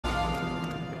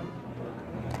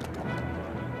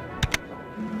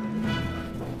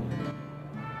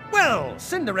Well,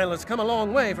 Cinderella's come a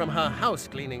long way from her house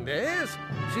cleaning days.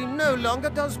 She no longer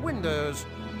does windows.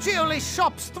 She only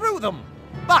shops through them.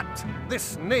 But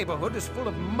this neighborhood is full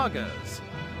of muggers.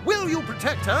 Will you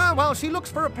protect her while she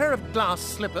looks for a pair of glass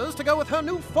slippers to go with her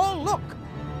new fall look?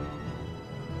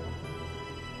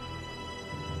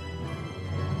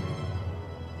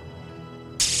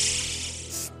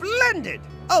 Splendid!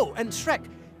 Oh, and Shrek,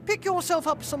 pick yourself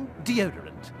up some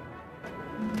deodorant.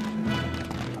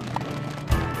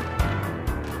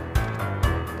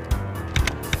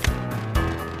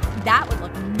 That would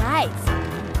look nice.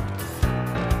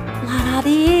 La da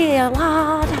dee,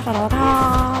 la da da da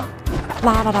da.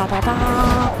 La da da da da.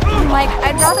 Like,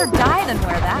 I'd rather die than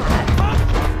wear that.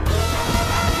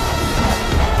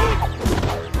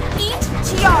 Eat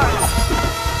tiara.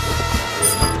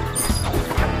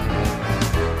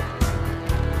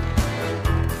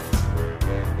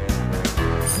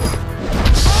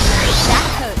 That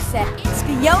coat said it's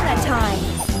Fiona time.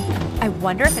 I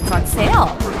wonder if it's on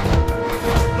sale.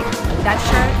 That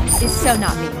shirt is so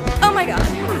not me. Oh my god.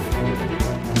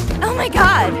 Oh my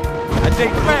god. I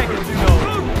date dragons, you know.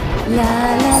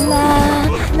 La la la,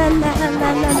 la la la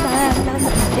la la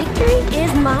la. Victory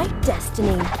is my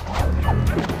destiny.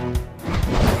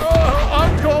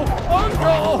 Uncle!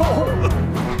 Uncle!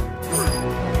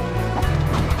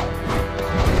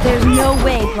 There's no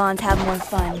way blondes have more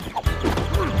fun.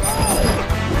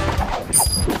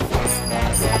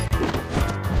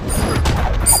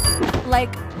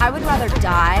 Like, I would rather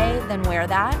die than wear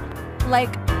that.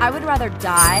 Like, I would rather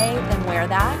die than wear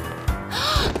that.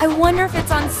 I wonder if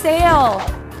it's on sale.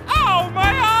 Oh,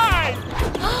 my eye!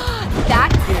 That,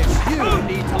 Yes, you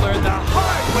need to learn the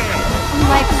hard way.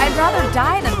 like, I'd rather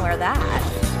die than wear that.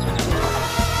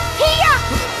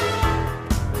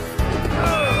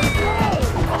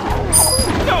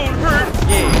 Don't hurt!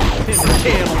 Yeah, pin the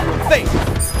tail on your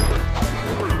face.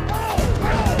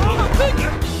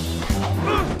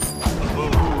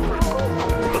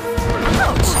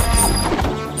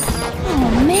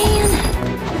 Oh man.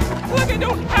 Look, I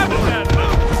don't have it that.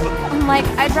 I'm like,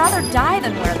 I'd rather die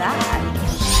than wear that.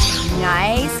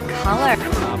 Nice color.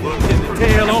 I'm gonna pin the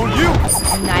tail on you.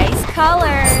 Nice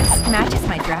colors. Matches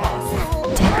my dress.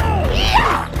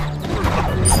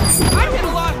 I'd hit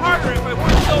a lot harder if I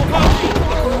weren't so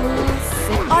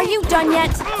hungry. Are you done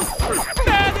yet?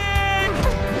 Panic!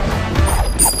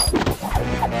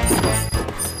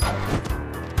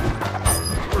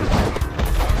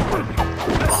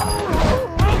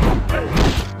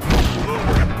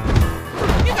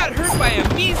 You got hurt by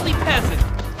a measly peasant.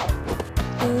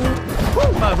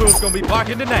 My hoof's gonna be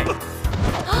barking tonight.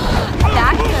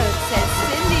 That coat says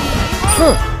Cindy.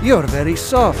 Huh, you're very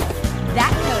soft.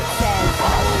 That coat says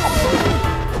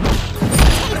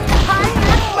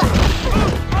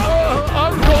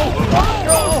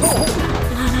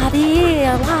La da dee,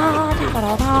 la da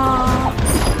da da.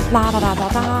 La da da da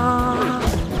da.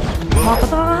 La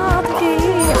da da dee,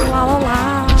 la la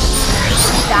la.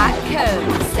 that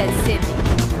coat says Cindy.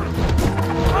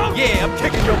 Yeah, I'm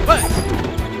kicking your butt.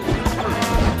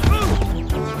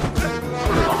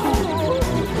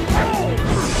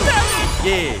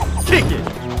 Yeah, kick it.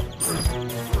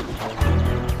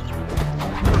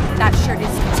 That shirt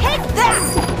is take that.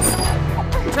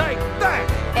 Take that!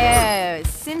 Oh,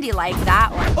 Cindy liked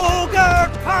that one.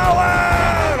 Ogre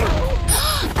power!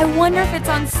 I wonder if it's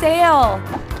on sale.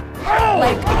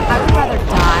 Like, I would rather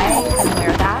die than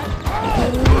wear that.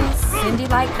 Ooh, Cindy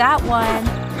liked that one.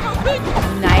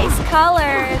 Nice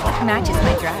colors. Matches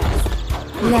my dress.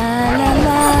 La la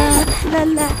la, la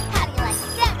la.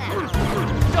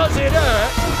 Does it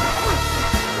hurt?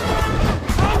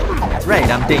 Right,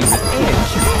 I'm David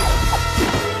Edge.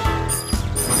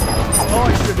 I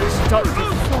should have stuck to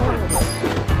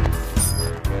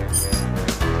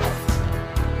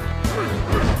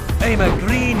I'm a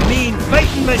green, mean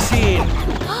fighting machine.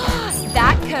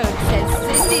 That coat says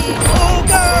Cindy.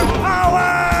 Ogre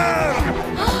power!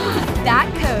 That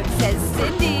coat says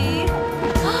Cindy.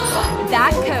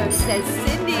 That coat says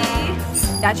Cindy.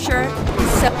 That shirt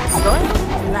is so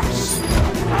royal lush.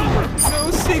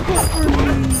 no sequel for me.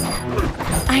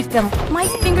 I feel my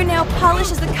fingernail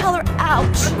polishes the color.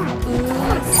 Ouch.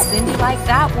 Ooh, Cindy liked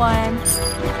that one.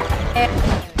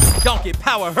 Donkey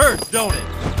power hurts, don't it?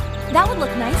 That would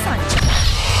look nice on you.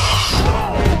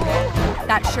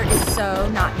 That shirt is so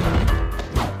not me.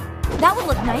 That would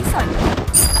look nice on you.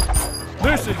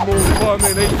 This is more fun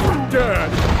than eating dirt.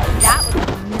 That would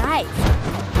look nice.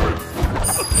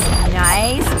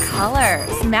 Nice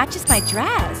colors. Matches my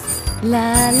dress.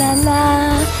 La la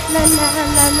la, la la la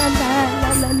la la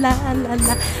la la la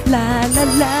la la la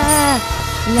la.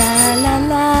 La la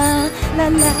la la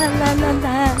la la la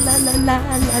la la la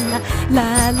la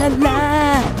la la la.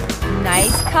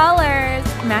 Nice colors.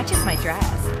 Matches my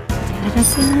dress.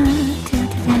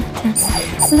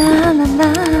 La la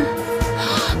la.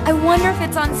 I wonder if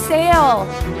it's on sale.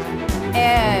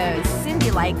 Oh,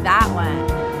 Cindy liked that one.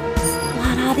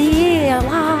 La da dee,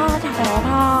 la da da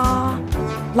da.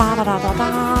 La da da da da.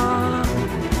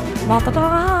 La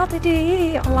da da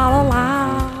dee, la la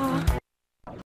la.